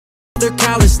their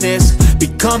callousness.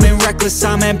 Becoming reckless,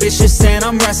 I'm ambitious and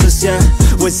I'm restless, yeah.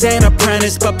 Was an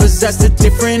apprentice but possessed a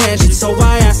different engine, so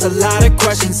I asked a lot of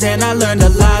questions and I learned a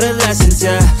lot of lessons,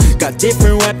 yeah. Got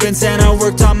different weapons and I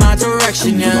worked on my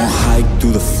direction, yeah. We gon' hike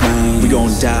through the flames, we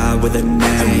gon' die with a name,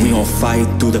 and we gon' fight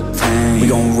through the pain. We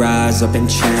gon' rise up and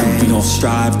change, we gon'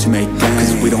 strive to make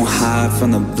gains, cause we don't hide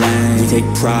from the blame. We take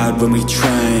pride when we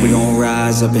train, we gon'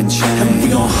 rise up and change, and we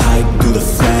gon' hike through the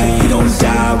flames. We gon'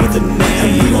 die with a name,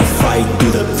 and we gon' fight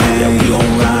through the pain. Yeah, we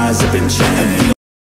gon' rise up and change.